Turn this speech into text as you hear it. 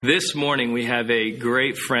This morning, we have a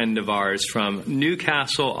great friend of ours from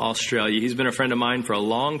Newcastle, Australia. He's been a friend of mine for a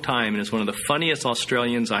long time and is one of the funniest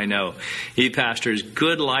Australians I know. He pastors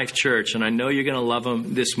Good Life Church, and I know you're going to love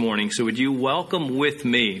him this morning. So would you welcome with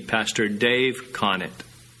me Pastor Dave Conant?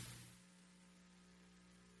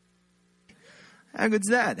 How good's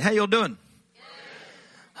that? How y'all doing?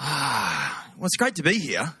 Well, it's great to be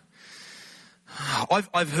here.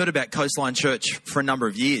 I've heard about Coastline Church for a number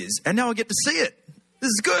of years, and now I get to see it. This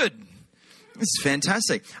is good. This is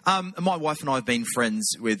fantastic. My wife and I have been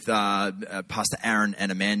friends with Pastor Aaron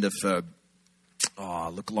and Amanda for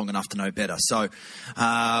long enough to know better. So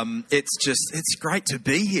it's great to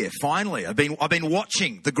be here. Finally, I've been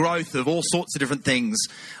watching the growth of all sorts of different things,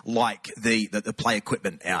 like the play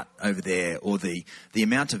equipment out over there, or the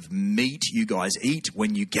amount of meat you guys eat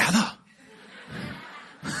when you gather.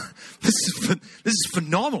 This is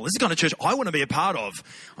phenomenal. This is the kind of church I want to be a part of.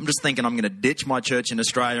 I'm just thinking I'm going to ditch my church in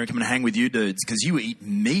Australia and come and hang with you dudes, because you eat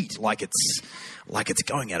meat like it's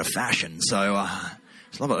going out of fashion. So I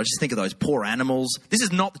just love it. I just think of those poor animals. This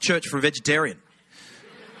is not the church for a vegetarian.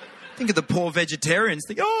 Think of the poor vegetarians.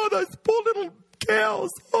 Think, oh, those poor little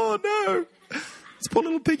cows. Oh no, those poor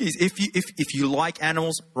little piggies. If you like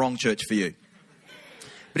animals, wrong church for you.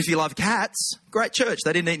 But if you love cats, great church.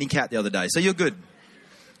 They didn't eat any cat the other day, so you're good.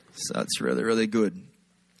 So it's really, really good.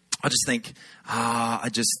 I just think, I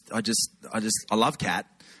love cat.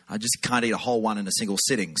 I just can't eat a whole one in a single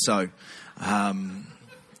sitting. So,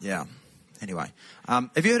 yeah. Anyway,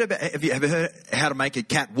 have you ever heard how to make a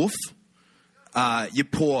cat woof? You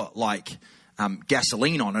pour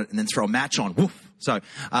gasoline on it and then throw a match on. Woof. So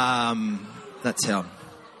that's how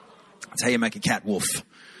you make a cat woof.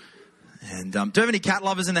 And do you have any cat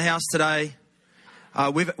lovers in the house today?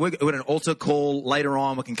 We've got an altar call later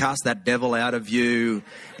on. We can cast that devil out of you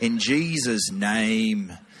in Jesus'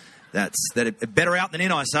 name. That's better out than in,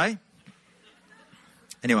 I say.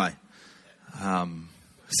 Anyway,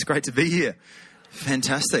 it's great to be here.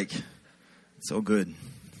 Fantastic. It's all good.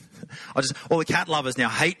 All the cat lovers now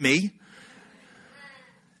hate me.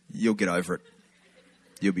 You'll get over it.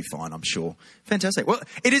 You'll be fine, I'm sure. Fantastic. Well,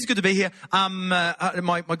 it is good to be here.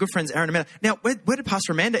 My good friends Aaron and Amanda. Now, where did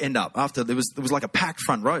Pastor Amanda end up after there was like a packed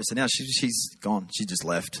front row? So now she's gone. She just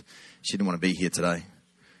left. She didn't want to be here today.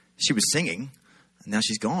 She was singing, and now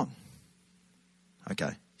she's gone.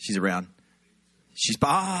 Okay, she's around. She's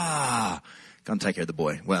go and take care of the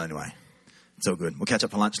boy. Well, anyway, it's all good. We'll catch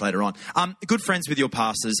up for lunch later on. Good friends with your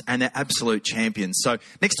pastors, and they're absolute champions. So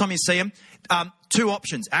next time you see them, two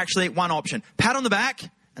options. Actually, one option. Pat on the back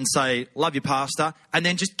and say, love your pastor. And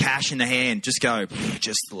then just cash in the hand. Just go,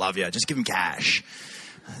 just love you. Just give him cash.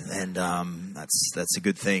 And that's a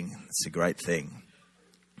good thing. It's a great thing.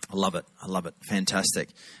 I love it. Fantastic.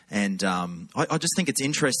 And I just think it's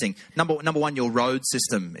interesting. Number one, your road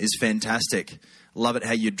system is fantastic. Love it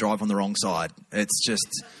how you drive on the wrong side. It's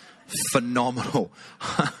just phenomenal.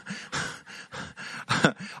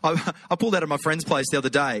 I pulled out of my friend's place the other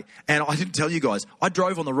day, and I didn't tell you guys, I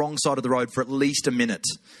drove on the wrong side of the road for at least a minute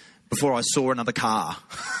before I saw another car.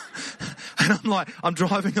 And I'm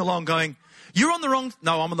driving along going, you're on the wrong...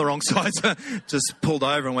 No, I'm on the wrong side. So just pulled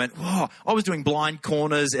over and went, whoa. I was doing blind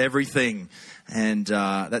corners, everything. And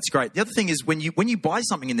that's great. The other thing is when you buy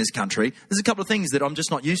something in this country, there's a couple of things that I'm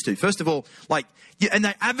just not used to. First of all, and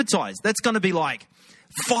they advertise, that's going to be like...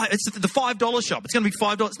 It's the $5 shop. It's going to be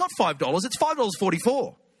 $5. It's not $5. It's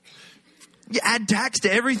 $5.44. You add tax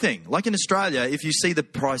to everything. Like in Australia, if you see the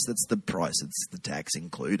price, that's the price. It's the tax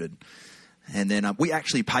included. And then we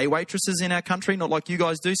actually pay waitresses in our country, not like you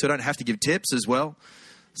guys do, so we don't have to give tips as well.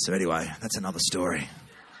 So anyway, that's another story.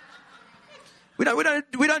 We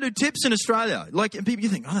don't do tips in Australia. And people, you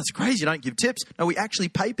think, oh, that's crazy. You don't give tips. No, we actually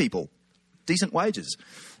pay people decent wages.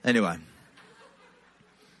 Anyway.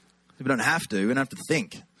 We don't have to. We don't have to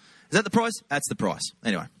think. Is that the price? That's the price.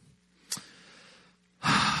 Anyway.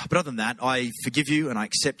 But other than that, I forgive you and I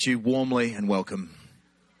accept you warmly and welcome.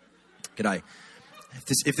 G'day.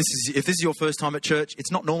 If this is your first time at church, it's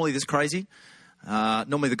not normally this crazy.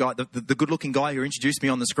 Normally the guy, the good-looking guy who introduced me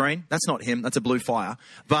on the screen, that's not him. That's a blue fire.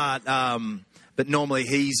 But normally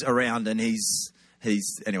he's around and he's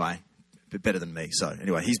anyway a bit better than me. So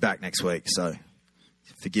anyway, he's back next week. So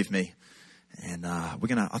forgive me. And I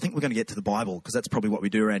think we're gonna get to the Bible, because that's probably what we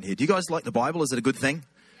do around here. Do you guys like the Bible? Is it a good thing?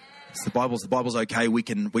 Yes. The Bible's okay. We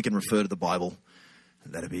can refer to the Bible.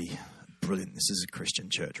 That'd be brilliant. This is a Christian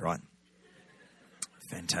church, right?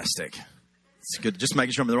 Fantastic. It's good. Just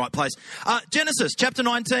making sure I'm in the right place. Genesis chapter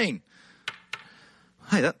 19.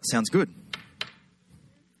 Hey, that sounds good.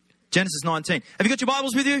 Genesis 19. Have you got your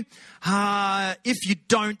Bibles with you? If you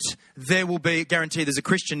don't, there will be, guarantee there's a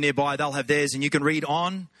Christian nearby. They'll have theirs and you can read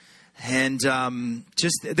on. And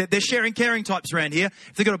they're sharing, caring types around here.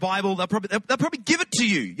 If they've got a Bible, they'll probably give it to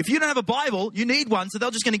you. If you don't have a Bible, you need one, so they're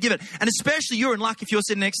just going to give it. And especially you're in luck if you're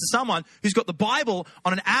sitting next to someone who's got the Bible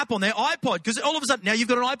on an app on their iPod, because all of a sudden now you've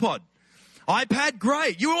got an iPod. iPad,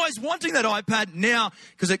 great. You were always wanting that iPad. Now,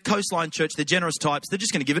 because at Coastline Church, they're generous types, they're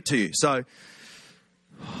just going to give it to you. So,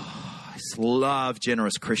 I just love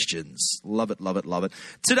generous Christians. Love it, love it, love it.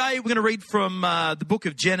 Today, we're going to read from the book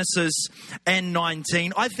of Genesis and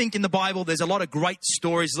 19. I think in the Bible, there's a lot of great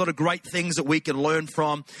stories, a lot of great things that we can learn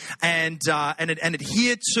from and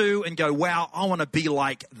adhere to and go, wow, I want to be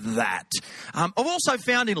like that. I've also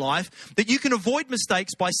found in life that you can avoid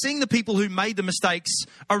mistakes by seeing the people who made the mistakes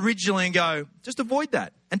originally and go, just avoid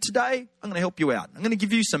that. And today, I'm going to help you out. I'm going to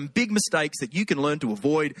give you some big mistakes that you can learn to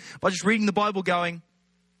avoid by just reading the Bible going,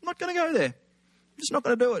 I'm not going to go there. I'm just not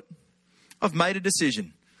going to do it. I've made a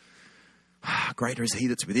decision. Greater is he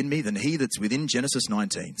that's within me than he that's within Genesis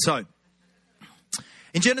 19. So,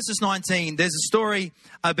 in Genesis 19, there's a story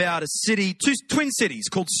about a city, two twin cities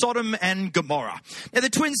called Sodom and Gomorrah. Now, the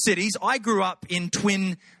twin cities, I grew up in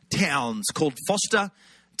twin towns called Foster,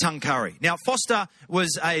 Tuncurry. Now, Foster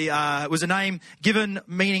was a name given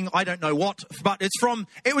meaning I don't know what, but it's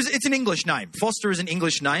an English name. Foster is an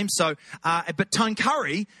English name. So, but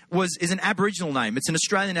Tuncurry is an Aboriginal name. It's an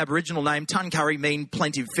Australian Aboriginal name. Tuncurry mean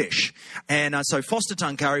plenty of fish, and so Foster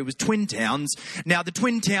Tuncurry was twin towns. Now, the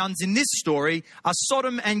twin towns in this story are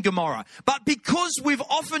Sodom and Gomorrah. But because we've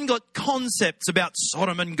often got concepts about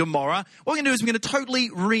Sodom and Gomorrah, what we're going to do is we're going to totally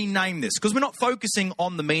rename this, because we're not focusing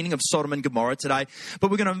on the meaning of Sodom and Gomorrah today, but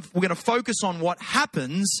we're going to focus on what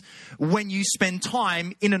happens when you spend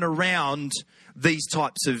time in and around these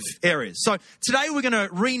types of areas. So today we're going to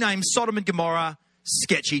rename Sodom and Gomorrah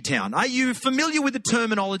Sketchy Town. Are you familiar with the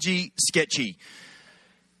terminology sketchy?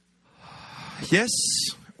 Yes?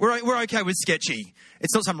 We're okay with sketchy.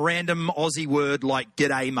 It's not some random Aussie word like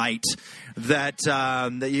g'day mate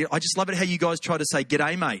I just love it how you guys try to say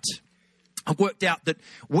g'day mate. I've worked out that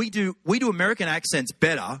we do American accents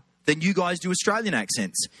better than you guys do Australian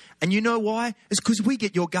accents. And you know why? It's because we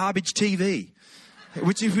get your garbage TV.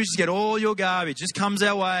 We just get all your garbage. It just comes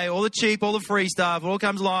our way, all the cheap, all the free stuff, all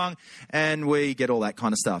comes along, and we get all that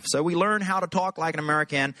kind of stuff. So we learn how to talk like an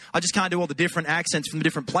American. I just can't do all the different accents from the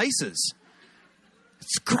different places.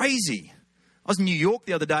 It's crazy. I was in New York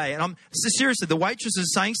the other day, and seriously, the waitress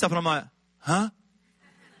is saying stuff, and I'm like, huh?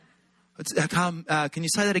 Can you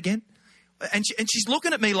say that again? And she's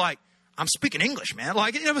looking at me like, I'm speaking English, man.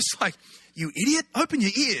 Like, it was like, you idiot, open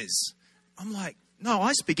your ears. I'm like, no,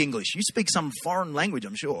 I speak English. You speak some foreign language,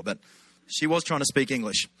 I'm sure. But she was trying to speak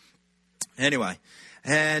English. Anyway,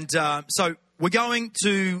 and so we're going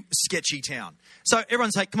to Sketchy Town. So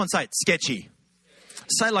everyone say, come on, say it, sketchy.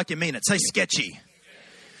 Say it like you mean it. Say sketchy.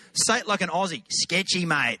 Say it like an Aussie. Sketchy,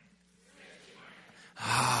 mate.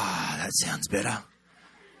 That sounds better.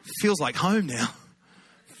 Feels like home now.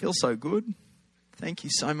 Feels so good. Thank you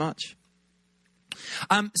so much.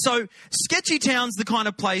 So Sketchy Town's the kind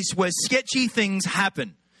of place where sketchy things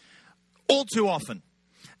happen all too often.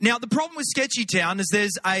 Now, the problem with Sketchy Town is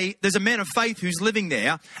there's a man of faith who's living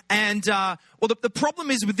there, and the problem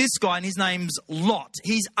is with this guy, and his name's Lot.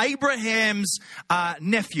 He's Abraham's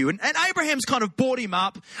nephew, and Abraham's kind of brought him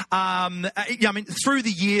up, through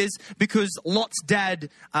the years, because Lot's dad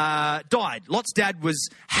died. Lot's dad was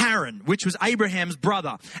Haran, which was Abraham's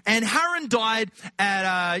brother, and Haran died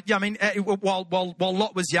while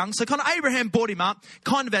Lot was young. So kind of Abraham brought him up,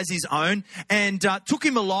 kind of as his own, and took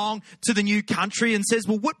him along to the new country, and says,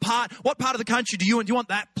 well, what part of the country do you want? Do you want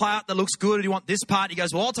that part that looks good, or do you want this part? He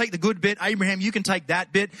goes, well, I'll take the good bit. Abraham, you can take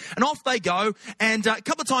that bit. And off they go. And a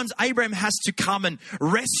couple of times Abraham has to come and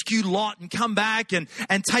rescue Lot and come back and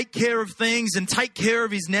take care of things and take care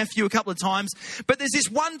of his nephew a couple of times. But there's this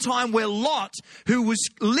one time where Lot, who was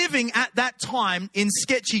living at that time in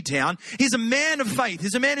Sketchy Town, he's a man of faith.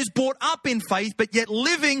 He's a man who's brought up in faith, but yet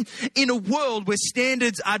living in a world where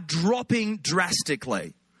standards are dropping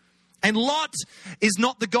drastically. And Lot is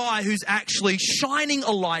not the guy who's actually shining a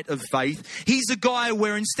light of faith. He's a guy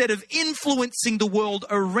where instead of influencing the world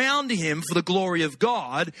around him for the glory of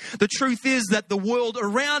God, the truth is that the world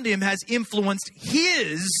around him has influenced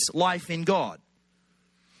his life in God.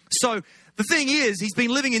 So the thing is, he's been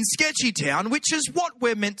living in Sketchy Town, which is what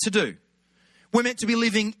we're meant to do. We're meant to be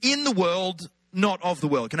living in the world, not of the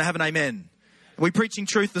world. Can I have an amen? We're preaching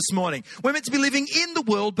truth this morning. We're meant to be living in the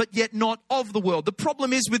world, but yet not of the world. The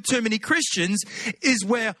problem is with too many Christians is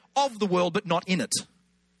we're of the world, but not in it.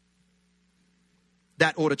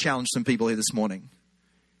 That ought to challenge some people here this morning.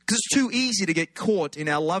 Because it's too easy to get caught in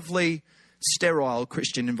our lovely, sterile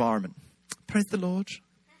Christian environment. Praise the Lord.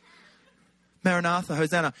 Maranatha,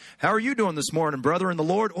 Hosanna. How are you doing this morning, brother in the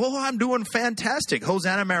Lord? Oh, I'm doing fantastic.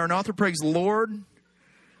 Hosanna, Maranatha, praise the Lord.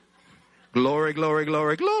 Glory, glory,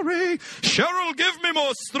 glory, glory. Cheryl, give me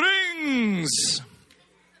more strings.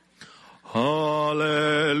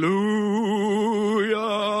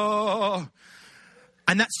 Hallelujah.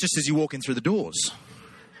 And that's just as you walk in through the doors.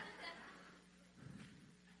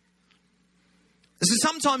 So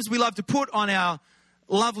sometimes we love to put on our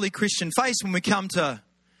lovely Christian face when we come to,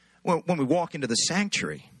 when we walk into the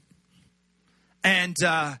sanctuary. And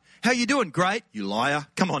how you doing? Great. You liar.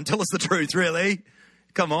 Come on, tell us the truth, really.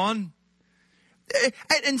 Come on.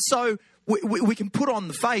 And so we can put on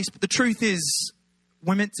the face, but the truth is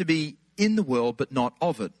we're meant to be in the world, but not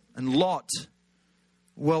of it. And Lot,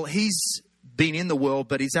 well, he's been in the world,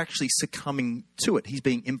 but he's actually succumbing to it. He's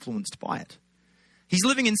being influenced by it. He's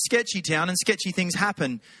living in Sketchy Town, and sketchy things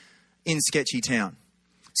happen in Sketchy Town.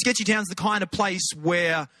 Sketchy Town's the kind of place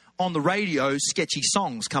where on the radio, sketchy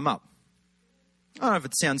songs come up. I don't know if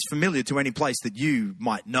it sounds familiar to any place that you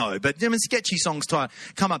might know, but sketchy songs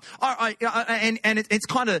come up. It's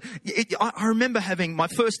kind of, I remember having my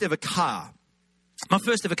first ever car. My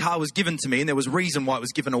first ever car was given to me, and there was a reason why it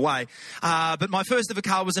was given away. But my first ever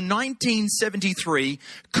car was a 1973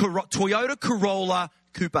 Toyota Corolla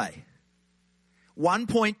Coupe.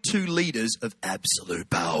 1.2 litres of absolute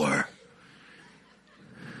power.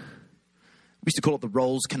 We used to call it the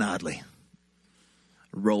Rolls Canardly.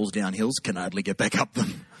 Rolls down hills, can hardly get back up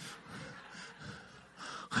them.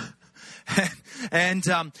 And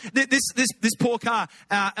this poor car,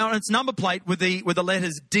 on its number plate with the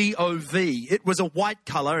letters DOV, it was a white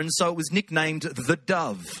colour, and so it was nicknamed the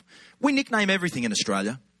Dove. We nickname everything in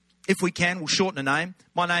Australia. If we can, we'll shorten a name.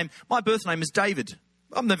 My birth name is David.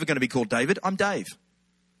 I'm never going to be called David. I'm Dave.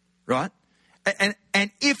 Right?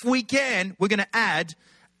 And if we can, we're going to add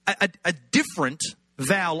a different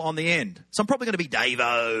vowel on the end. So I'm probably going to be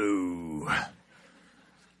Davo.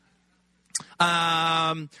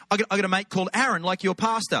 I got a mate called Aaron, like your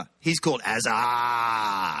pastor. He's called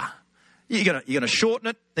Azar. You're gonna shorten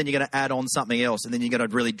it, then you're gonna add on something else, and then you're gonna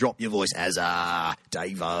really drop your voice. Azar,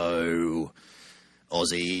 Davo,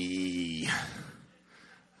 Aussie.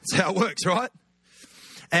 That's how it works, right?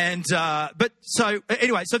 And so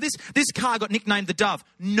this car got nicknamed the Dove.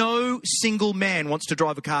 No single man wants to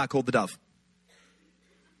drive a car called the Dove.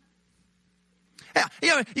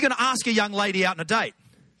 You're going to ask a young lady out on a date.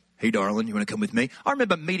 Hey, darling, you want to come with me? I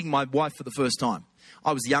remember meeting my wife for the first time.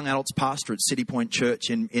 I was the young adults pastor at City Point Church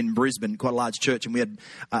in Brisbane, quite a large church, and we had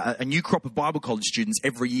a new crop of Bible college students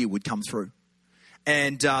every year would come through.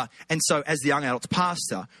 And so as the young adults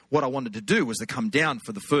pastor, what I wanted to do was to come down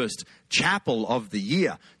for the first chapel of the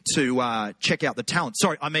year to check out the talent.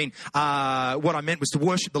 What I meant was to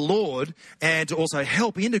worship the Lord and to also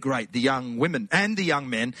help integrate the young women and the young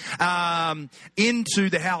men into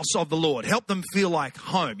the house of the Lord. Help them feel like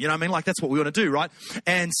home. You know what I mean? Like that's what we want to do, right?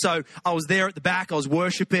 And so I was there at the back. I was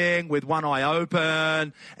worshiping with one eye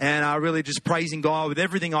open and really just praising God with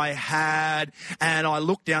everything I had. And I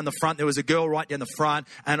looked down the front. There was a girl right down the front,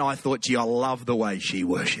 and I thought, gee, I love the way she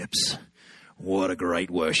worships. What a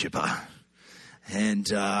great worshiper.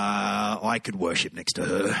 And I could worship next to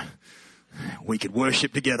her. We could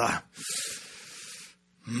worship together.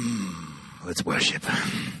 Let's worship.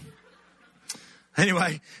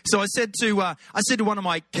 Anyway, so I said to one of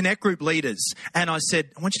my Connect group leaders, and I said,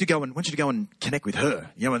 I want you to go and connect with her,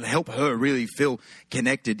 and help her really feel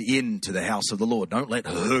connected into the house of the Lord. Don't let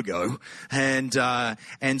her go. And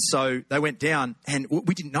so they went down, and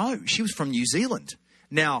we didn't know she was from New Zealand.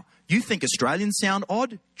 Now, you think Australians sound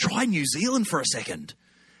odd? Try New Zealand for a second.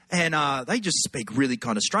 And they just speak really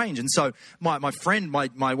kind of strange. And so my friend, one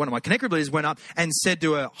of my Connect group leaders went up and said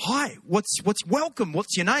to her, hi, welcome,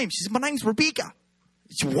 what's your name? She said, my name's Rebecca.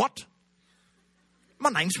 She said, what? My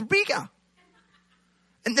name's Rebecca.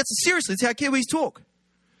 And seriously, that's how Kiwis talk.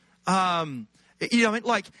 Kiwis,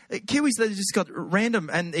 they just got random,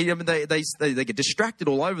 and they get distracted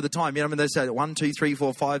all over the time. They say 1, 2, 3,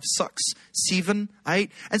 4, 5, 6, 7,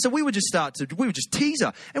 8, and so we would just tease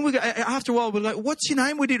her, and we go, after a while we're like, "What's your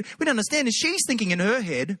name?" We don't understand, and she's thinking in her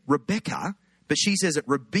head Rebecca, but she says it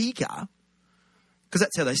Rebecca because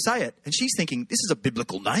that's how they say it, and she's thinking this is a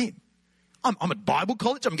biblical name. I'm at Bible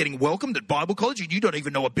college. I'm getting welcomed at Bible college, and you don't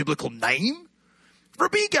even know a biblical name.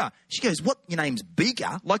 Rebecca. She goes, what? Your name's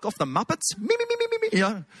Beaker? Like off the Muppets? Me.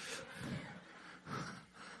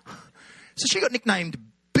 So she got nicknamed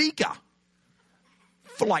Beaker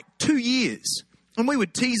for like 2 years. And we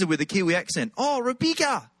would tease her with a Kiwi accent. Oh,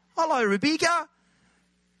 Rebecca. Hello, Rebecca.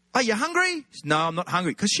 Are you hungry? No, I'm not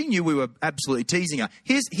hungry. Because she knew we were absolutely teasing her.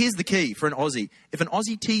 Here's the key for an Aussie. If an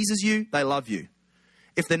Aussie teases you, they love you.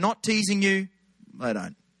 If they're not teasing you, they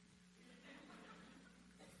don't.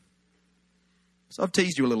 So I've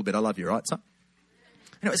teased you a little bit. I love you, right? So,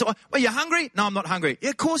 anyway, so, are you hungry? No, I'm not hungry. Yeah,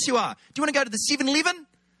 of course you are. Do you want to go to the 7-Eleven?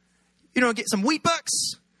 You know, get some wheat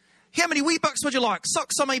bucks? How many wheat bucks would you like?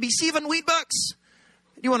 Socks or maybe 7 wheat bucks?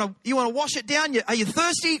 You want to wash it down? Are you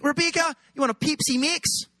thirsty, Rebecca? You want a Pepsi Max?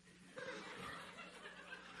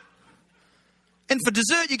 And for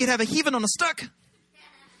dessert, you could have a heaven on a stick.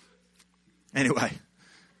 Anyway,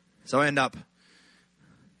 so I end up,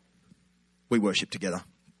 we worship together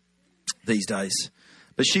these days.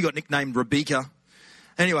 But she got nicknamed Rebecca.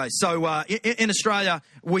 Anyway, so in Australia,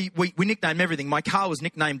 we nickname everything. My car was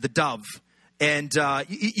nicknamed the Dove. And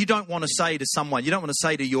you don't want to say to someone, you don't want to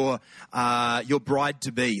say to your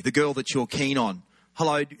bride-to-be, the girl that you're keen on,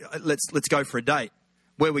 hello, let's go for a date.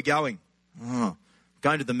 Where are we going? Oh,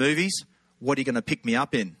 going to the movies. What are you going to pick me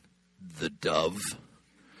up in? The Dove.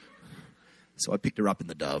 So I picked her up in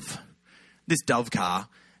the Dove. This Dove car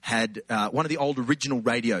had one of the old original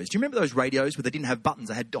radios. Do you remember those radios where they didn't have buttons?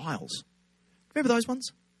 They had dials. Remember those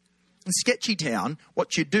ones? In Sketchy Town,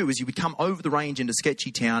 what you'd do is you would come over the range into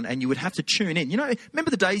Sketchy Town and you would have to tune in. You know, remember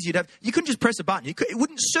the days you couldn't just press a button. It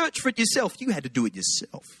wouldn't search for it yourself. You had to do it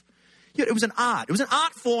yourself. It was an art. It was an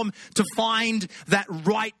art form to find that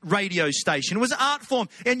right radio station. It was an art form.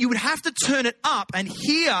 And you would have to turn it up and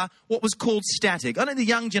hear what was called static. I know the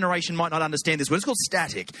young generation might not understand this word. It's called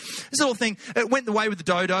static. This little thing, it went the way with the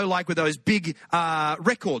Dodo, like with those big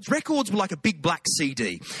records. Records were like a big black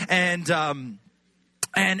CD.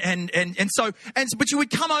 But you would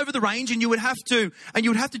come over the range and you would have to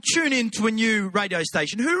tune into a new radio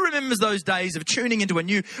station. Who remembers those days of tuning into a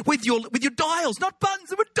new with your dials, not buttons,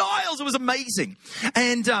 they were dials. It was amazing.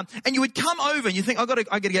 And you would come over and you think, I got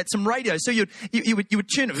to get some radio. So you would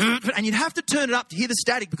tune it and you'd have to turn it up to hear the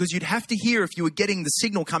static because you'd have to hear if you were getting the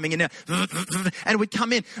signal coming in. And it would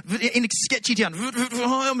come in Sketchy Town.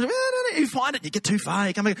 You find it, you get too far,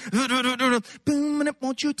 you come in. Boom,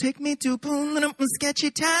 won't you take me to Sketchy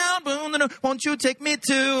Town, boom, won't you take me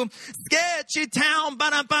to Sketchy Town,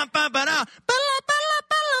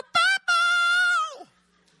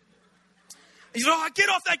 He's like, oh, get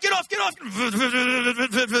off that, get off.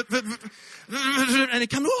 And he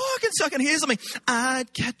comes, oh, I can hear something.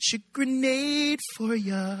 I'd catch a grenade for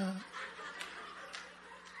ya.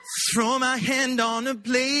 Throw my hand on a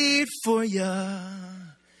blade for ya.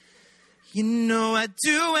 You know I'd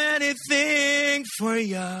do anything for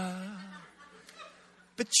ya.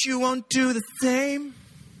 But you won't do the same.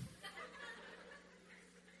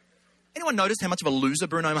 Anyone notice how much of a loser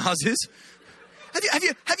Bruno Mars is? Have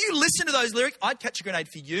you listened to those lyrics? I'd catch a grenade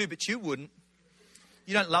for you, but you wouldn't.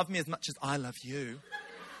 You don't love me as much as I love you.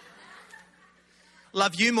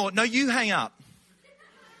 Love you more. No, you hang up.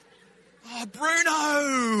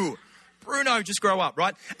 Oh, Bruno, just grow up,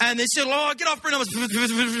 right? And they said, oh, get off, Bruno. Yeah,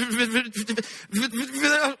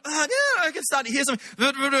 I can start to hear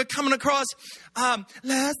something coming across.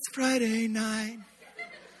 Last Friday night.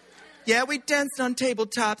 Yeah, we danced on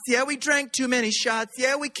tabletops. Yeah, we drank too many shots.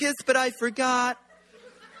 Yeah, we kissed, but I forgot.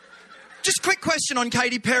 Just quick question on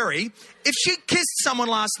Katy Perry. If she kissed someone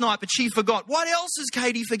last night, but she forgot, what else is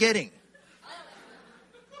Katy forgetting?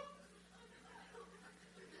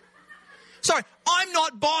 Sorry, I'm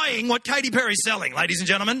not buying what Katy Perry's selling, ladies and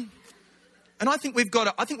gentlemen. And I think we've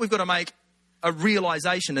got to make a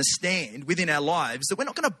realization, a stand within our lives that we're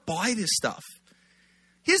not going to buy this stuff.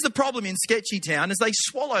 Here's the problem in Sketchy Town is they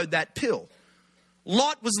swallowed that pill.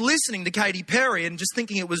 Lot was listening to Katy Perry and just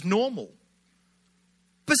thinking it was normal.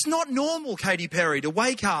 But it's not normal, Katy Perry, to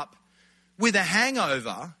wake up with a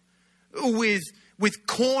hangover, with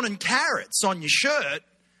corn and carrots on your shirt,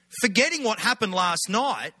 forgetting what happened last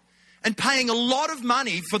night, and paying a lot of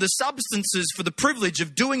money for the substances for the privilege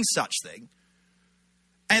of doing such thing,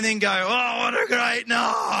 and then go, oh, what a great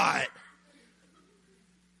night.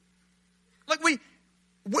 Like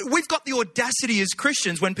we've got the audacity as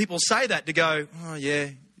Christians when people say that to go, oh yeah,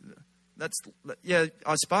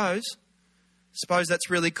 I suppose that's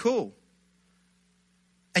really cool.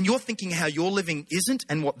 And you're thinking how you're living isn't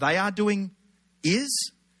and what they are doing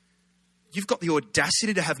is. You've got the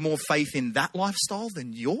audacity to have more faith in that lifestyle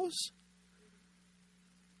than yours.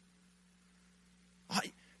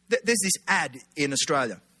 There's this ad in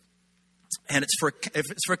Australia, and it's for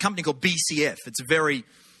a company called BCF. It's a very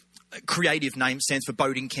creative name, stands for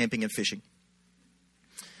boating, camping and fishing.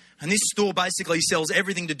 And this store basically sells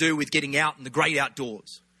everything to do with getting out in the great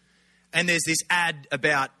outdoors. And there's this ad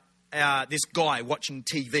about this guy watching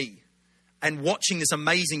TV and watching this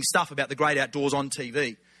amazing stuff about the great outdoors on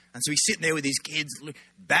TV. And so he's sitting there with his kids.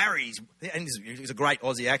 Barry's, and he's a great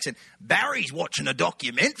Aussie accent, Barry's watching a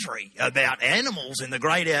documentary about animals in the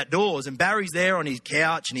great outdoors. And Barry's there on his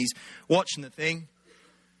couch and he's watching the thing.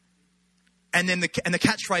 And then the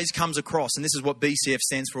catchphrase comes across, and this is what BCF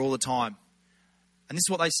stands for all the time. And this is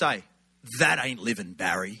what they say: "That ain't living,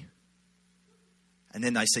 Barry." And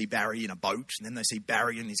then they see Barry in a boat, and then they see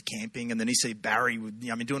Barry in his camping, and then they see Barry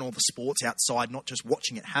doing all the sports outside, not just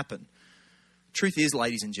watching it happen. Truth is,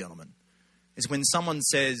 ladies and gentlemen, is when someone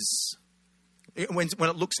says, when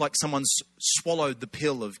it looks like someone's swallowed the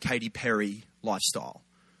pill of Katy Perry lifestyle,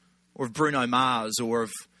 or of Bruno Mars, or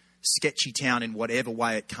of sketchy town in whatever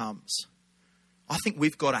way it comes, I think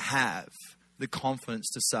we've got to have the confidence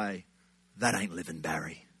to say, that ain't living,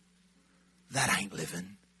 Barry. That ain't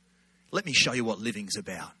living. Let me show you what living's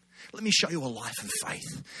about. Let me show you a life of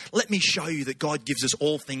faith. Let me show you that God gives us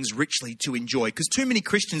all things richly to enjoy. Because too many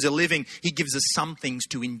Christians are living, He gives us some things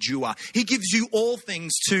to endure. He gives you all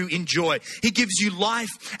things to enjoy. He gives you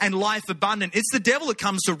life and life abundant. It's the devil that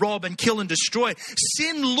comes to rob and kill and destroy.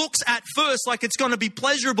 Sin looks at first like it's going to be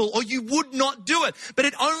pleasurable, or you would not do it. But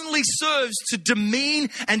it only serves to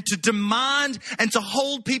demean and to demand and to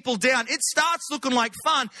hold people down. It starts looking like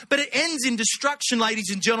fun, but it ends in destruction,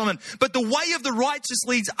 ladies and gentlemen. But the way of the righteous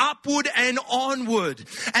leads upward and onward.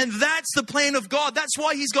 And that's the plan of God. That's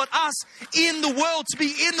why He's got us in the world, to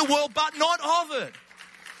be in the world, but not of it.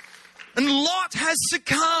 And Lot has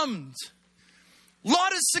succumbed.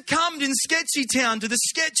 Lot has succumbed in Sketchy Town to the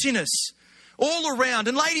sketchiness all around.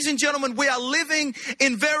 And ladies and gentlemen, we are living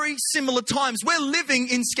in very similar times. We're living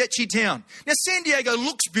in Sketchy Town. Now, San Diego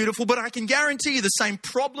looks beautiful, but I can guarantee you the same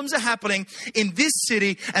problems are happening in this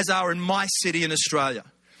city as are in my city in Australia.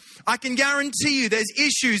 I can guarantee you there's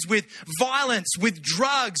issues with violence, with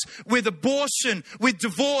drugs, with abortion, with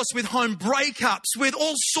divorce, with home breakups, with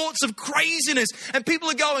all sorts of craziness. And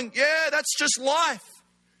people are going, yeah, that's just life.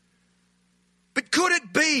 But could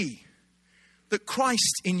it be that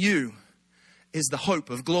Christ in you is the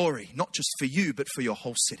hope of glory, not just for you, but for your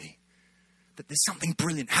whole city? That there's something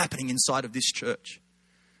brilliant happening inside of this church.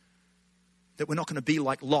 That we're not going to be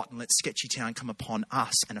like Lot and let Sketchy Town come upon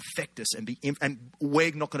us and affect us, and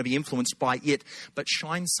we're not going to be influenced by it, but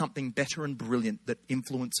shine something better and brilliant that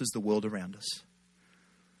influences the world around us.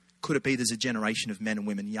 Could it be there's a generation of men and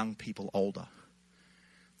women, young people, older,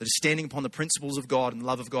 that are standing upon the principles of God and the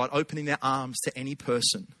love of God, opening their arms to any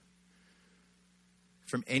person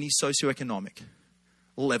from any socioeconomic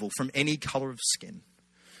level, from any colour of skin,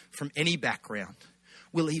 from any background?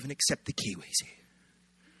 We'll even accept the Kiwis here.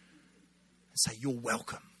 And say, you're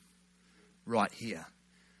welcome right here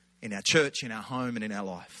in our church, in our home, and in our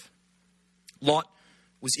life. Lot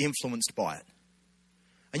was influenced by it.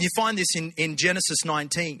 And you find this in Genesis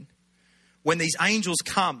 19, when these angels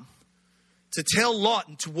come to tell Lot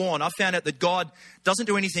and to warn. I found out that God doesn't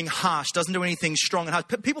do anything harsh, doesn't do anything strong and harsh.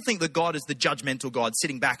 People think that God is the judgmental God,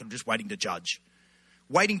 sitting back and just waiting to judge,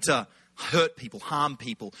 waiting to hurt people, harm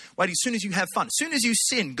people, waiting as soon as you have fun. As soon as you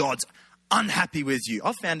sin, God's unhappy with you.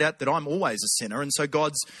 I found out that I'm always a sinner, and so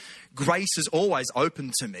God's grace is always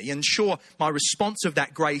open to me. And sure, my response of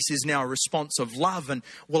that grace is now a response of love. And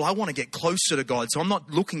well, I want to get closer to God, so I'm not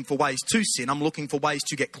looking for ways to sin. I'm looking for ways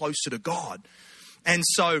to get closer to God. And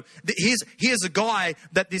so here's a guy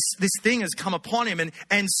that this thing has come upon him,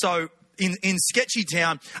 and so in Sketchy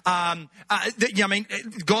Town,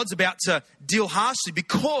 God's about to deal harshly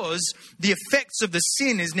because the effects of the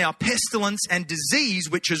sin is now pestilence and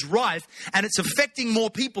disease, which is rife, and it's affecting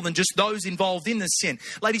more people than just those involved in the sin.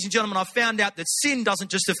 Ladies and gentlemen, I found out that sin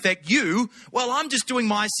doesn't just affect you. Well, I'm just doing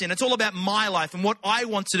my sin. It's all about my life and what I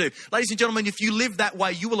want to do. Ladies and gentlemen, if you live that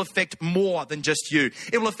way, you will affect more than just you.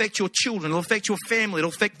 It will affect your children. It will affect your family. It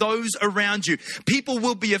will affect those around you. People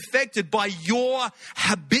will be affected by your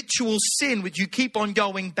habitual sin, which you keep on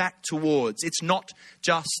going back towards. It's not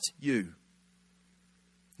just you.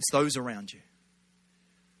 It's those around you.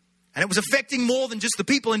 And it was affecting more than just the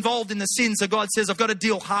people involved in the sin. So God says, I've got to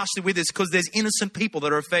deal harshly with this because there's innocent people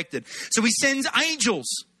that are affected. So He sends angels.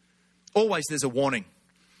 Always there's a warning.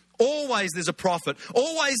 Always there's a prophet.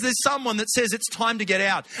 Always there's someone that says it's time to get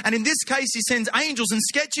out. And in this case, He sends angels, and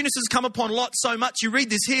sketchiness has come upon Lot so much. You read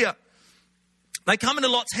this here. They come into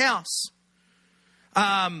Lot's house.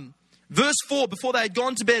 Verse 4, before they had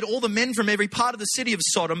gone to bed, all the men from every part of the city of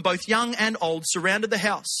Sodom, both young and old, surrounded the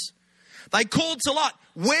house. They called to Lot,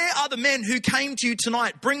 where are the men who came to you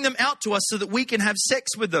tonight? Bring them out to us so that we can have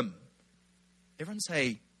sex with them. Everyone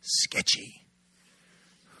say, sketchy.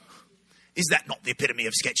 Is that not the epitome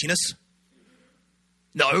of sketchiness?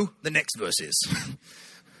 No, the next verse is.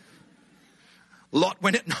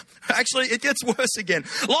 Actually, it gets worse again.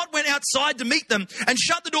 Lot went outside to meet them and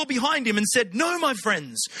shut the door behind him and said, "No, my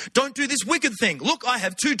friends, don't do this wicked thing. Look, I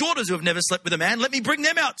have 2 daughters who have never slept with a man. Let me bring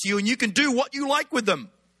them out to you and you can do what you like with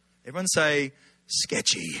them." Everyone say,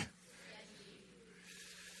 sketchy.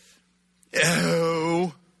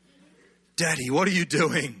 Oh, Daddy, what are you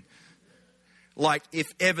doing? Like, if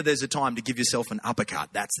ever there's a time to give yourself an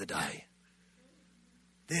uppercut, that's the day.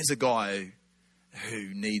 There's a guy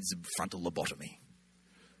who needs a frontal lobotomy.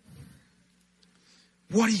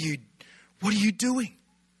 What are you doing?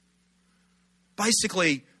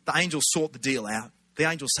 Basically, the angels sort the deal out. The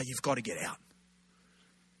angels say, "You've got to get out."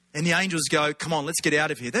 And the angels go, "Come on, let's get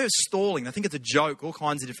out of here." They're stalling. They think it's a joke, all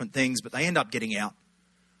kinds of different things, but they end up getting out.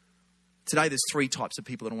 Today, there's 3 types of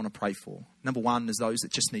people that I want to pray for. Number 1 is those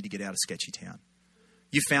that just need to get out of sketchy town.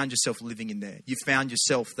 You found yourself living in there. You found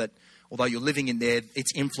yourself that although you're living in there,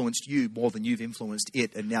 it's influenced you more than you've influenced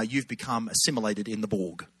it. And now you've become assimilated in the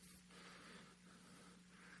Borg.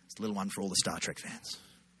 It's a little one for all the Star Trek fans.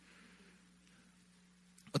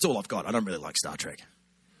 That's all I've got. I don't really like Star Trek.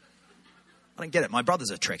 I don't get it. My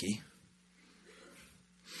brother's a Trekkie.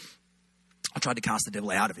 I tried to cast the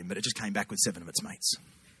devil out of him, but it just came back with 7 of its mates.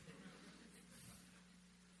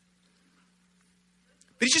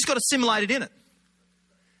 But he's just got assimilated in it.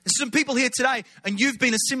 There's some people here today, and you've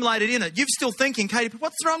been assimilated in it. You're still thinking, Katy,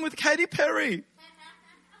 what's wrong with Katy Perry?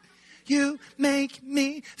 You make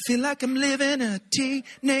me feel like I'm living a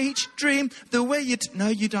teenage dream. The way you... No,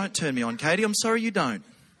 you don't turn me on, Katy. I'm sorry you don't.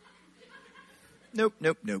 Nope.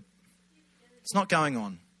 It's not going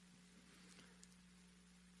on.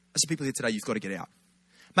 There's some people here today, you've got to get out.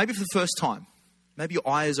 Maybe for the first time, maybe your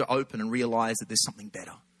eyes are open and realise that there's something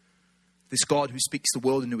better. This God who speaks the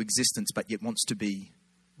world into existence but yet wants to be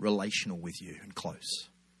relational with you and close.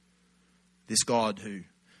 This God who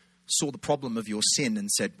saw the problem of your sin and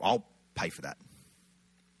said, "I'll pay for that,"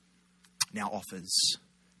 now offers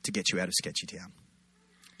to get you out of sketchy town.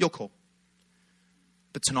 Your call.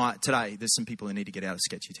 But today, there's some people who need to get out of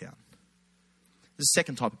sketchy town. There's a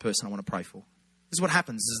second type of person I want to pray for. This is what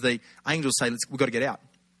happens, is the angels say, we've got to get out.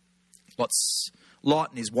 Lot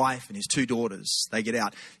and his wife and his 2 daughters, they get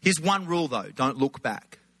out. Here's one rule though, don't look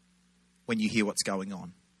back when you hear what's going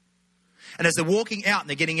on. And as they're walking out and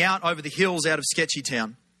they're getting out over the hills out of sketchy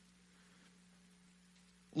town,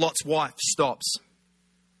 Lot's wife stops.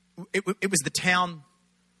 It was the town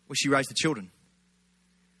where she raised the children.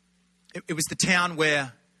 It was the town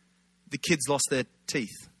where the kids lost their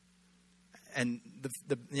teeth. And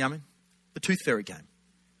the tooth fairy came.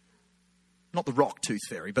 Not the rock tooth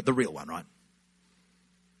fairy, but the real one, right?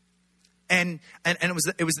 And it was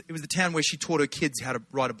the town where she taught her kids how to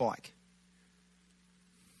ride a bike.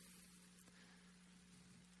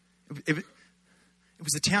 It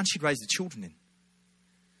was the town she'd raised the children in.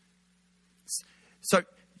 So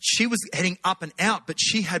she was heading up and out, but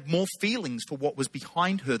she had more feelings for what was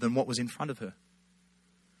behind her than what was in front of her.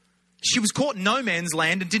 She was caught in no man's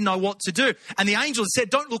land and didn't know what to do. And the angel said,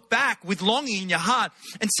 don't look back with longing in your heart.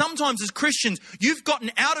 And sometimes as Christians, you've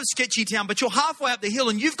gotten out of sketchy town, but you're halfway up the hill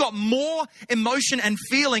and you've got more emotion and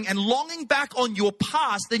feeling and longing back on your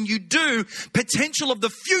past than you do potential of the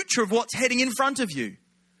future of what's heading in front of you.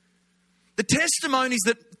 The testimonies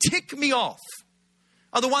that tick me off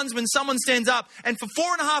are the ones when someone stands up and for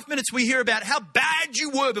 4.5 minutes we hear about how bad you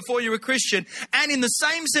were before you were a Christian. And in the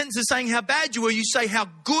same sentence as saying how bad you were, you say how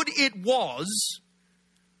good it was.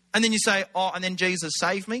 And then you say, oh, and then Jesus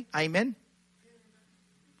saved me. Amen.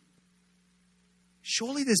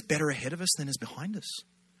 Surely there's better ahead of us than is behind us.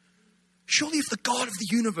 Surely if the God of the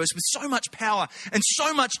universe with so much power and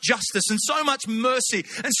so much justice and so much mercy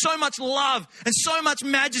and so much love and so much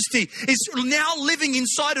majesty is now living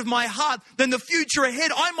inside of my heart, then the future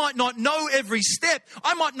ahead, I might not know every step.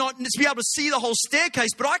 I might not be able to see the whole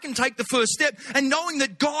staircase, but I can take the first step. And knowing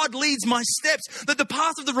that God leads my steps, that the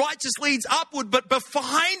path of the righteous leads upward, but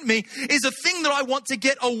behind me is a thing that I want to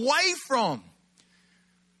get away from.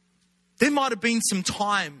 There might have been some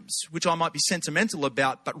times which I might be sentimental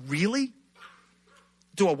about, but really?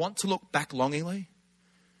 Do I want to look back longingly?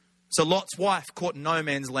 So Lot's wife, caught in no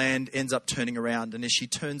man's land, ends up turning around. And as she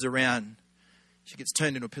turns around, she gets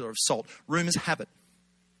turned into a pillar of salt. Rumours have it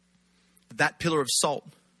that pillar of salt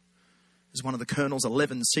is one of the Colonel's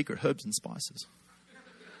 11 secret herbs and spices.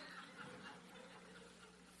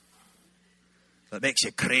 That makes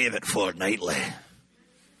you crave it fortnightly.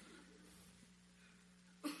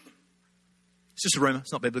 It's just a rumour.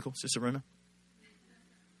 It's not biblical. It's just a rumour.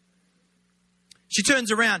 She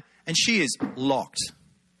turns around and she is locked.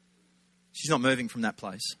 She's not moving from that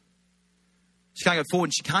place. She can't go forward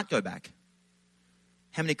and she can't go back.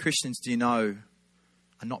 How many Christians do you know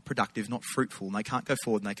are not productive, not fruitful, and they can't go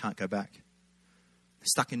forward and they can't go back. They're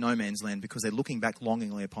stuck in no man's land because they're looking back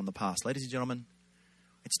longingly upon the past. Ladies and gentlemen,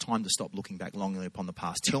 it's time to stop looking back longingly upon the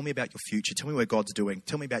past. Tell me about your future. Tell me what God's doing.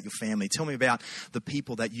 Tell me about your family. Tell me about the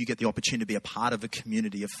people that you get the opportunity to be a part of a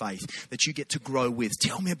community of faith, that you get to grow with.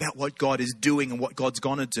 Tell me about what God is doing and what God's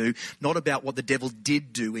going to do, not about what the devil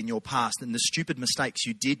did do in your past and the stupid mistakes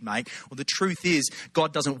you did make. Well, the truth is,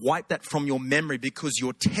 God doesn't wipe that from your memory because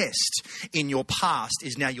your test in your past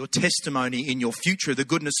is now your testimony in your future, the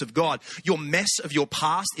goodness of God. Your mess of your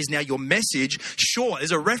past is now your message. Sure,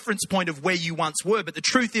 there's a reference point of where you once were, but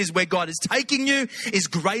the truth is where God is taking you is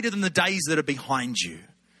greater than the days that are behind you.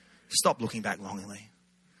 Stop looking back longingly.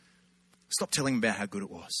 Stop telling them about how good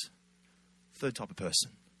it was. Third type of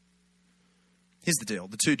person. Here's the deal.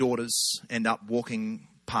 The two daughters end up walking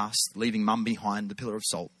past, leaving mum behind, the pillar of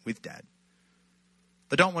salt, with dad.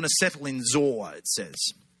 They don't want to settle in Zoar, it says.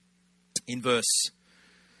 In verse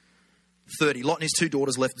 30, Lot and his two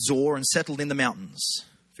daughters left Zoar and settled in the mountains,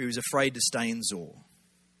 for he was afraid to stay in Zoar.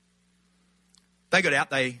 They got out,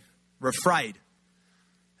 they were afraid.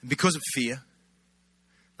 And because of fear,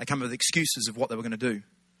 they come up with excuses of what they were going to do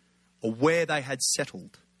or where they had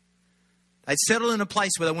settled. They'd settled in a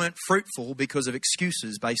place where they weren't fruitful because of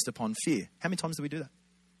excuses based upon fear. How many times do we do that?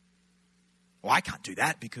 Well, I can't do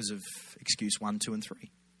that because of excuse 1, 2, and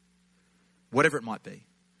 3. Whatever it might be.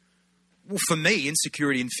 Well, for me,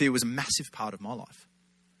 insecurity and fear was a massive part of my life.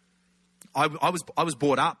 I was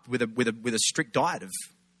brought up with a strict diet of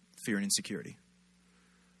fear and insecurity.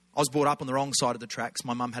 I was brought up on the wrong side of the tracks.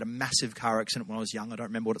 My mum had a massive car accident when I was young. I don't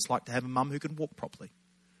remember what it's like to have a mum who can walk properly.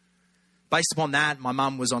 Based upon that, my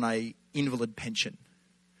mum was on an invalid pension.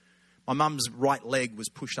 My mum's right leg was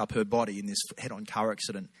pushed up her body in this head-on car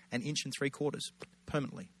accident, 1 3/4 inches,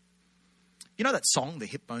 permanently. You know that song, the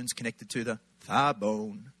hip bone's connected to the thigh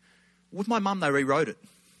bone? With my mum, they rewrote it.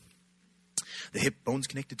 The hip bone's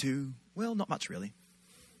connected to, well, not much really.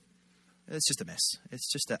 It's just a mess.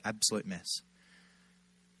 It's just an absolute mess.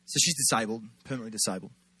 So she's disabled, permanently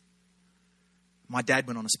disabled. My dad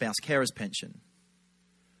went on a spouse carer's pension.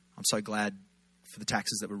 I'm so glad for the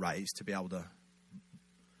taxes that were raised to be able to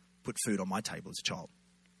put food on my table as a child.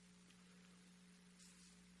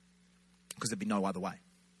 Because there'd be no other way.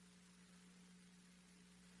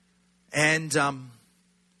 And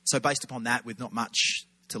so based upon that, with not much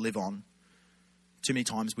to live on, too many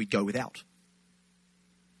times we'd go without.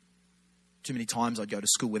 Too many times I'd go to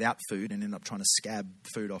school without food and end up trying to scab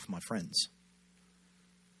food off my friends.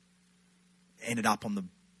 Ended up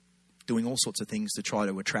doing all sorts of things to try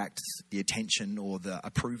to attract the attention or the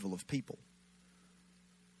approval of people.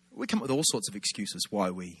 We come up with all sorts of excuses why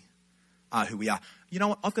we are who we are. You know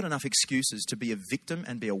what? I've got enough excuses to be a victim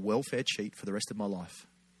and be a welfare cheat for the rest of my life.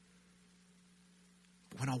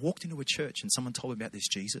 But when I walked into a church and someone told me about this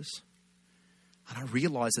Jesus, and I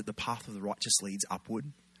realised that the path of the righteous leads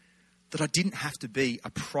upward, that I didn't have to be a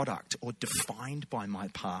product or defined by my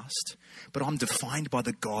past, but I'm defined by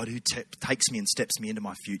the God who takes me and steps me into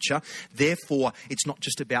my future. Therefore, it's not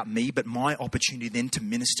just about me, but my opportunity then to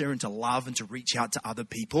minister and to love and to reach out to other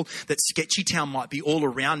people. That sketchy town might be all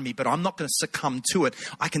around me, but I'm not going to succumb to it.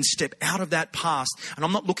 I can step out of that past, and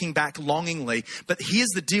I'm not looking back longingly. But here's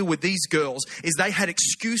the deal with these girls, is they had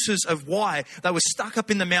excuses of why they were stuck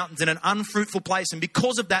up in the mountains in an unfruitful place. And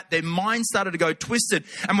because of that, their mind started to go twisted.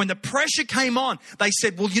 And when the pressure came on, they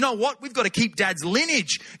said, well, you know what? We've got to keep Dad's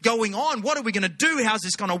lineage going on. What are we going to do? How's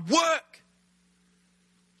this going to work?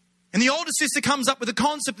 And the older sister comes up with a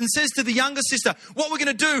concept and says to the younger sister, what we're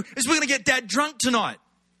going to do is we're going to get Dad drunk tonight.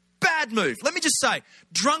 Bad move. Let me just say,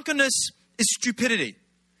 drunkenness is stupidity.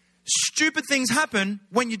 Stupid things happen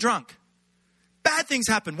when you're drunk. Bad things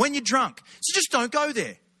happen when you're drunk. So just don't go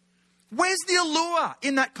there. Where's the allure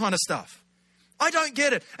in that kind of stuff? I don't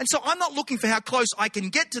get it. And so I'm not looking for how close I can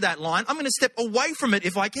get to that line. I'm going to step away from it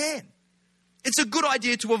if I can. It's a good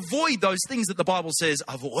idea to avoid those things that the Bible says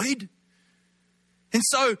avoid. And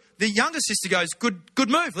so the younger sister goes, good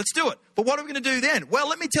move, let's do it. But what are we going to do then? Well,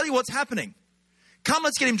 let me tell you what's happening. Come,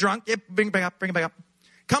 let's get him drunk. Yep, bring it back up.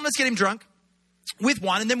 Come, let's get him drunk with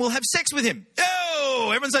wine, and then we'll have sex with him.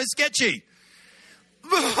 Oh, everyone's so sketchy.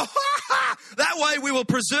 That way we will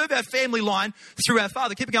preserve our family line through our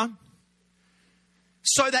father. Keep it going.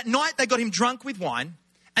 So that night they got him drunk with wine,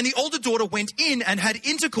 and the older daughter went in and had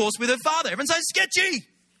intercourse with her father. Everyone say sketchy.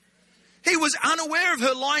 He was unaware of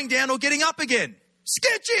her lying down or getting up again.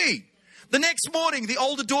 Sketchy. The next morning, the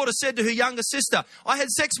older daughter said to her younger sister, I had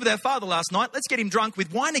sex with our father last night. Let's get him drunk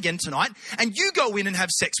with wine again tonight, and you go in and have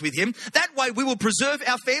sex with him. That way we will preserve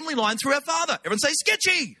our family line through our father. Everyone say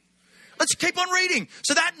sketchy. Let's keep on reading.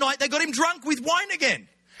 So that night they got him drunk with wine again.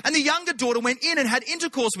 And the younger daughter went in and had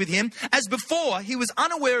intercourse with him. As before, he was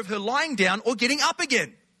unaware of her lying down or getting up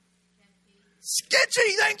again.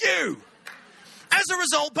 Sketchy, thank you. As a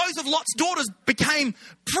result, both of Lot's daughters became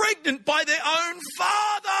pregnant by their own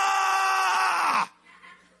father.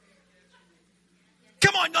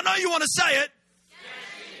 Come on, I know you want to say it.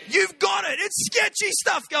 You've got it. It's sketchy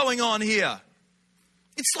stuff going on here.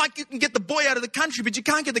 It's like you can get the boy out of the country, but you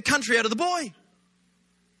can't get the country out of the boy.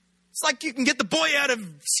 It's like you can get the boy out of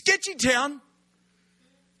sketchy town,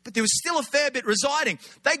 but there was still a fair bit residing.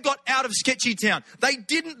 They got out of sketchy town. They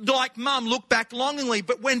didn't, like mum, look back longingly,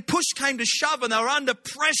 but when push came to shove and they were under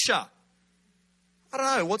pressure. I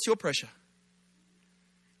don't know, what's your pressure?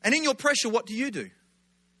 And in your pressure, what do?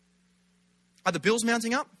 Are the bills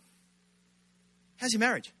mounting up? How's your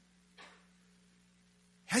marriage?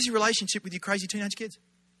 How's your relationship with your crazy teenage kids?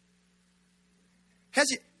 How's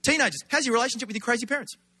your relationship with your crazy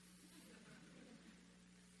parents?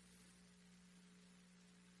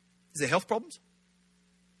 Is there health problems?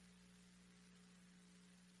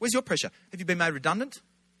 Where's your pressure? Have you been made redundant? Did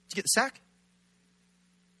you get the sack?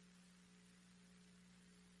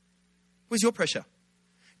 Where's your pressure?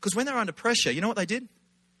 Because when they're under pressure, you know what they did?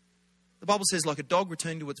 The Bible says, like a dog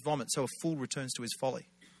returned to its vomit, so a fool returns to his folly.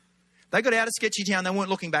 They got out of sketchy town. They weren't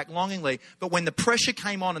looking back longingly. But when the pressure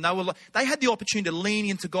came on and they had the opportunity to lean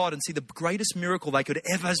into God and see the greatest miracle they could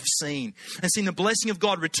ever have seen and seen the blessing of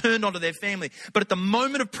God returned onto their family. But at the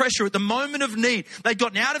moment of pressure, at the moment of need, they'd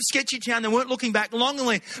gotten out of sketchy town. They weren't looking back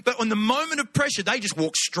longingly. But on the moment of pressure, they just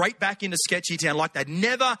walked straight back into sketchy town like they'd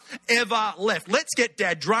never, ever left. Let's get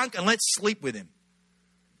Dad drunk and let's sleep with him.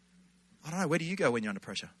 I don't know. Where do you go when you're under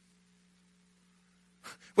pressure?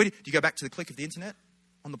 Do you go back to the click of the internet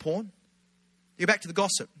on the porn? Do you go back to the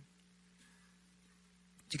gossip?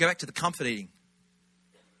 Do you go back to the comfort eating?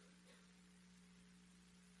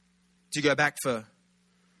 Do you go back for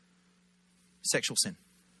sexual sin?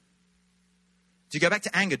 Do you go back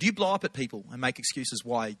to anger? Do you blow up at people and make excuses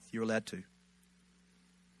why you're allowed to?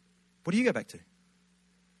 What do you go back to?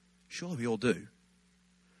 Surely we all do.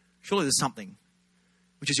 Surely there's something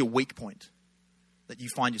which is your weak point that you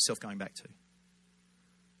find yourself going back to.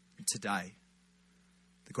 And today,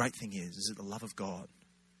 the great thing is that the love of God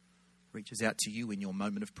reaches out to you in your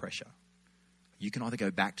moment of pressure. You can either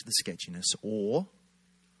go back to the sketchiness or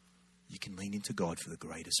you can lean into God for the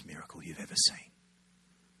greatest miracle you've ever seen.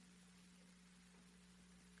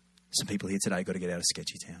 Some people here today got to get out of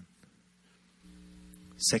sketchy town.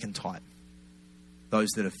 Second type, those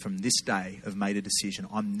that have from this day have made a decision.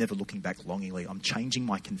 I'm never looking back longingly. I'm changing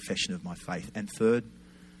my confession of my faith. And third,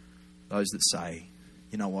 those that say,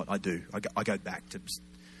 you know what, I do. I go back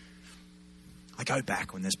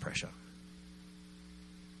when there's pressure.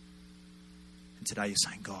 And today you're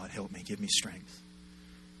saying, God, help me, give me strength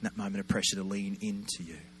in that moment of pressure to lean into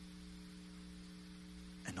you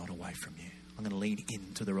and not away from you. I'm going to lean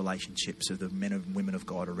into the relationships of the men and women of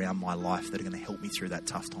God around my life that are going to help me through that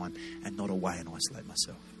tough time and not away and isolate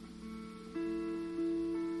myself.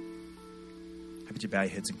 How about you bow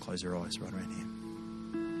your heads and close your eyes right around here?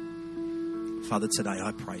 Father, today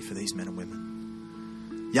I pray for these men and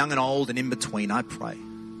women, young and old and in between. I pray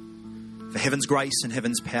for heaven's grace and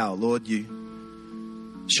heaven's power. Lord,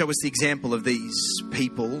 you show us the example of these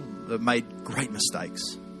people that have made great mistakes,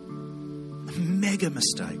 mega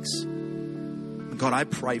mistakes. And God, I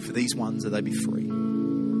pray for these ones that they be free,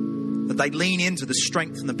 that they lean into the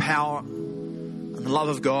strength and the power and the love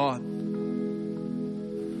of God,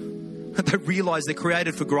 that they realize they're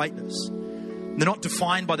created for greatness. They're not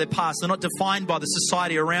defined by their past. They're not defined by the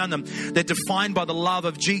society around them. They're defined by the love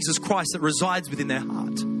of Jesus Christ that resides within their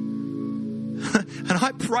heart. And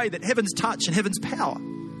I pray that heaven's touch and heaven's power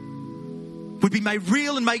would be made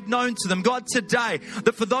real and made known to them. God, today,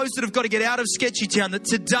 that for those that have got to get out of sketchy town, that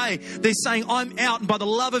today they're saying, I'm out, and by the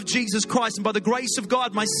love of Jesus Christ and by the grace of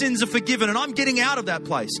God, my sins are forgiven, and I'm getting out of that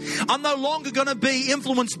place. I'm no longer going to be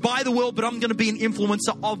influenced by the world, but I'm going to be an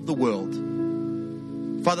influencer of the world.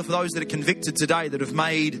 Father, for those that are convicted today, that have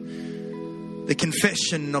made the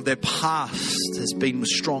confession of their past has been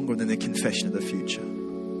stronger than their confession of the future.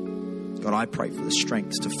 God, I pray for the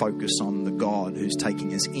strength to focus on the God who's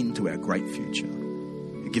taking us into our great future,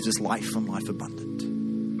 who gives us life and life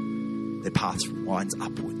abundant. Their path winds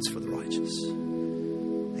upwards for the righteous.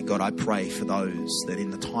 And God, I pray for those that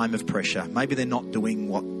in the time of pressure, maybe they're not doing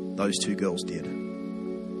what those two girls did,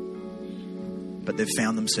 but they've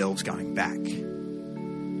found themselves going back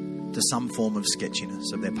to some form of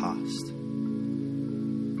sketchiness of their past,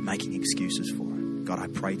 making excuses for it. God, I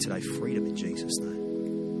pray today freedom in Jesus' name.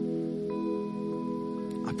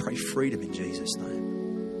 I pray freedom in Jesus' name.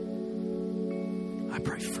 I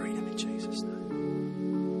pray freedom in Jesus'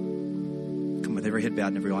 name. with every head bowed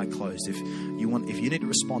and every eye closed, if you need to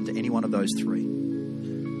respond to any one of those three,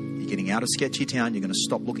 you're getting out of sketchy town, you're going to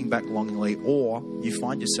stop looking back longingly, or you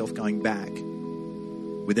find yourself going back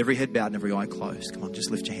with every head bowed and every eye closed. Come on, just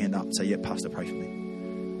lift your hand up and say, yeah, Pastor, pray for me.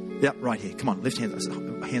 Yep, right here. Come on, lift hands.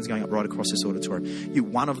 Hands going up right across this auditorium. You,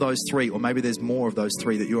 one of those three, or maybe there's more of those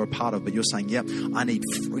three that you're a part of, but you're saying, yep, I need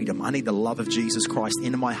freedom. I need the love of Jesus Christ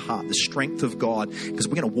into my heart, the strength of God, because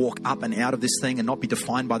we're going to walk up and out of this thing and not be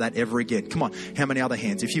defined by that ever again. Come on, how many other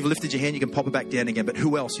hands? If you've lifted your hand, you can pop it back down again. But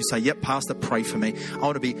who else? You say, yep, Pastor, pray for me. I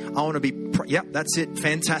want to be, yep, that's it.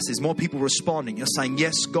 Fantastic. There's more people responding. You're saying,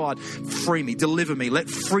 yes, God, free me, deliver me. Let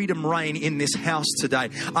freedom reign in this house today.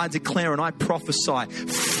 I declare and I prophesy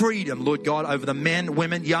freedom, Lord God, over the men,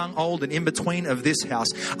 women, young, old, and in between of this house.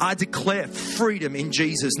 I declare freedom in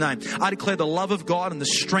Jesus' name. I declare the love of God and the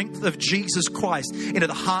strength of Jesus Christ into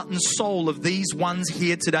the heart and soul of these ones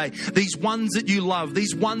here today. These ones that you love,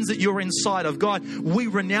 these ones that you're inside of. God, we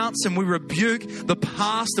renounce and we rebuke the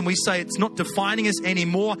past and we say it's not defining us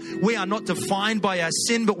anymore. We are not defined by our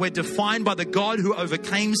sin, but we're defined by the God who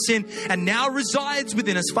overcame sin and now resides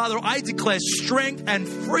within us. Father, I declare strength and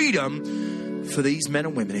freedom for these men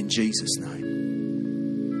and women in Jesus' name.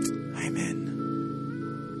 Amen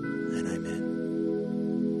and amen.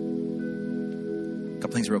 A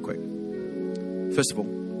couple things real quick. First of all,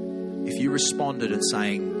 if you responded and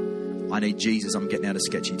saying, I need Jesus, I'm getting out of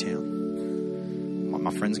sketchy town,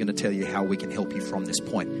 my friend's going to tell you how we can help you from this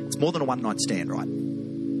point. It's more than a one-night stand, right?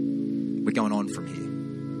 We're going on from here.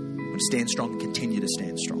 We're going to stand strong and continue to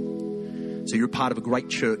stand strong. So you're a part of a great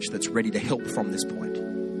church that's ready to help from this point.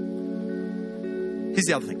 Here's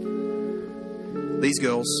the other thing. These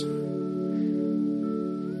girls,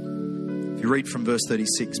 if you read from verse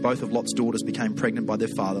 36, both of Lot's daughters became pregnant by their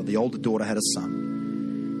father. The older daughter had a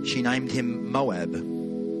son. She named him Moab.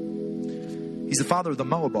 He's the father of the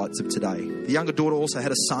Moabites of today. The younger daughter also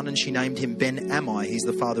had a son, and she named him Ben-Ammi. He's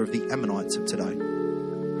the father of the Ammonites of today.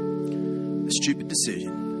 The stupid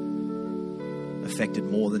decision affected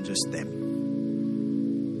more than just them.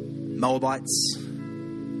 Moabites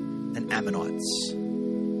and Ammonites,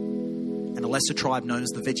 and a lesser tribe known as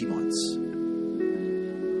the Vegemites.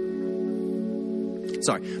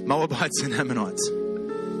 Sorry, Moabites and Ammonites.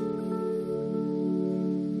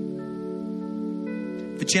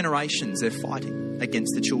 For generations, they're fighting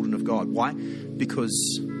against the children of God. Why? Because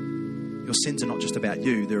your sins are not just about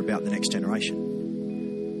you, they're about the next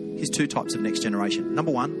generation. Here's two types of next generation.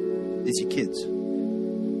 Number one is your kids.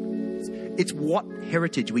 It's what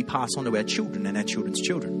heritage we pass on to our children and our children's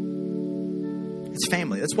children. It's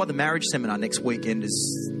family. That's why the marriage seminar next weekend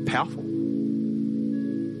is powerful.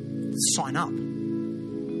 Sign up.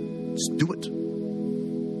 Just do it.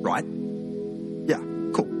 Right? Yeah,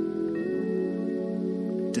 cool.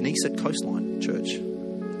 Denise at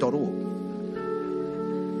coastlinechurch.org.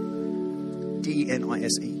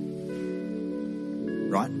 DNISE.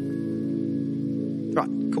 Right?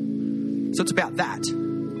 Right, cool. So it's about that.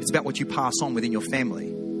 It's about what you pass on within your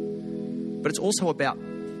family. But it's also about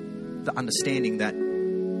the understanding that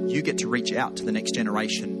you get to reach out to the next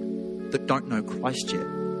generation that don't know Christ yet.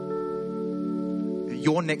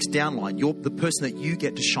 Your next downline, you're the person that you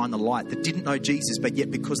get to shine the light that didn't know Jesus, but yet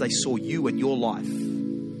because they saw you and your life,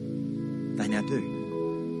 they now do.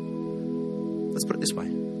 Let's put it this way.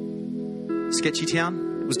 Sketchy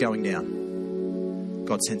town was going down.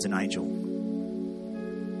 God sends an angel.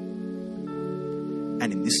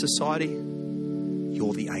 And in this society,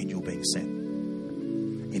 you're the angel being sent.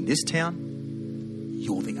 In this town,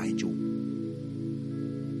 you're the angel.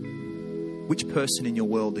 Which person in your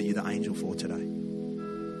world are you the angel for today?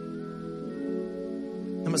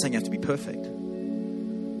 I'm not saying you have to be perfect.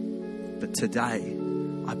 But today,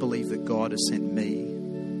 I believe that God has sent me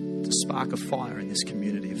to spark a fire in this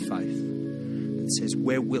community of faith that says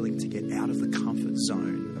we're willing to get out of the comfort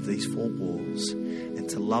zone of these four walls and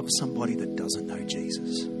to love somebody that doesn't know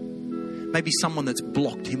Jesus. Maybe someone that's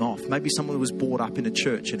blocked him off. Maybe someone who was brought up in a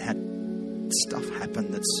church and had stuff happen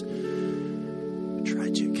that's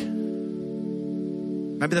tragic.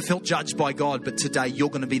 Maybe they felt judged by God, but today you're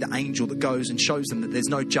going to be the angel that goes and shows them that there's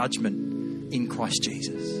no judgment in Christ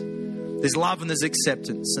Jesus. There's love and there's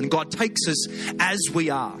acceptance, and God takes us as we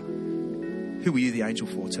are. Who are you the angel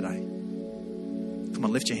for today? Come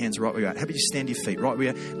on, lift your hands right where you are. How about you stand to your feet right where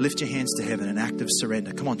you are? Lift your hands to heaven, an act of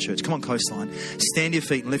surrender. Come on, church. Come on, Coastline. Stand to your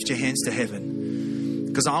feet and lift your hands to heaven.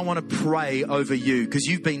 Because I want to pray over you, because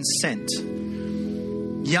you've been sent,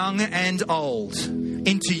 young and old,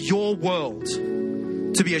 into your world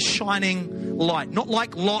to be a shining light. Not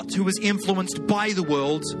like Lot, who was influenced by the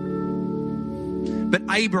world, But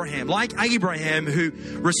Abraham, like Abraham, who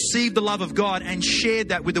received the love of God and shared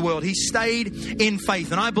that with the world, he stayed in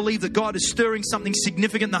faith. And I believe that God is stirring something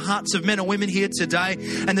significant in the hearts of men and women here today.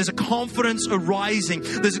 And there's a confidence arising.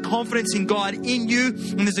 There's a confidence in God in you,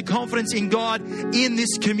 and there's a confidence in God in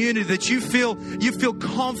this community, that you feel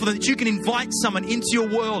confident that you can invite someone into your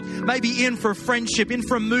world, maybe in for a friendship, in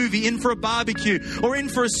for a movie, in for a barbecue, or in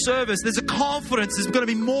for a service. There's a confidence. There's going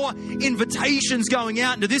to be more invitations going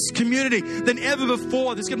out into this community than ever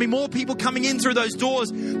before. There's going to be more people coming in through those doors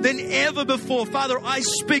than ever before. Father, I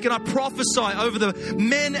speak and I prophesy over the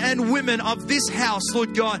men and women of this house,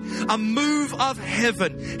 Lord God, a move of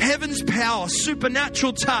heaven, heaven's power,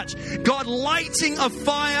 supernatural touch, God, lighting a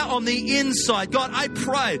fire on the inside. God, I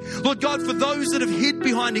pray, Lord God, for those that have hid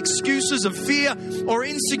behind excuses of fear or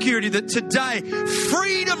insecurity, that today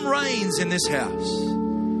freedom reigns in this house.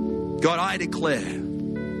 God, I declare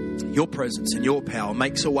your presence and your power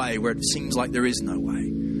makes a way where it seems like there is no way,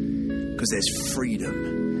 because there's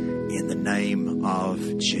freedom in the name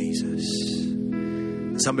of Jesus.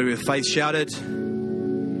 Somebody with faith shouted.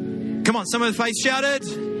 Come on, somebody with faith shouted.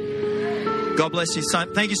 God bless you.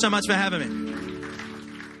 Thank you so much for having me.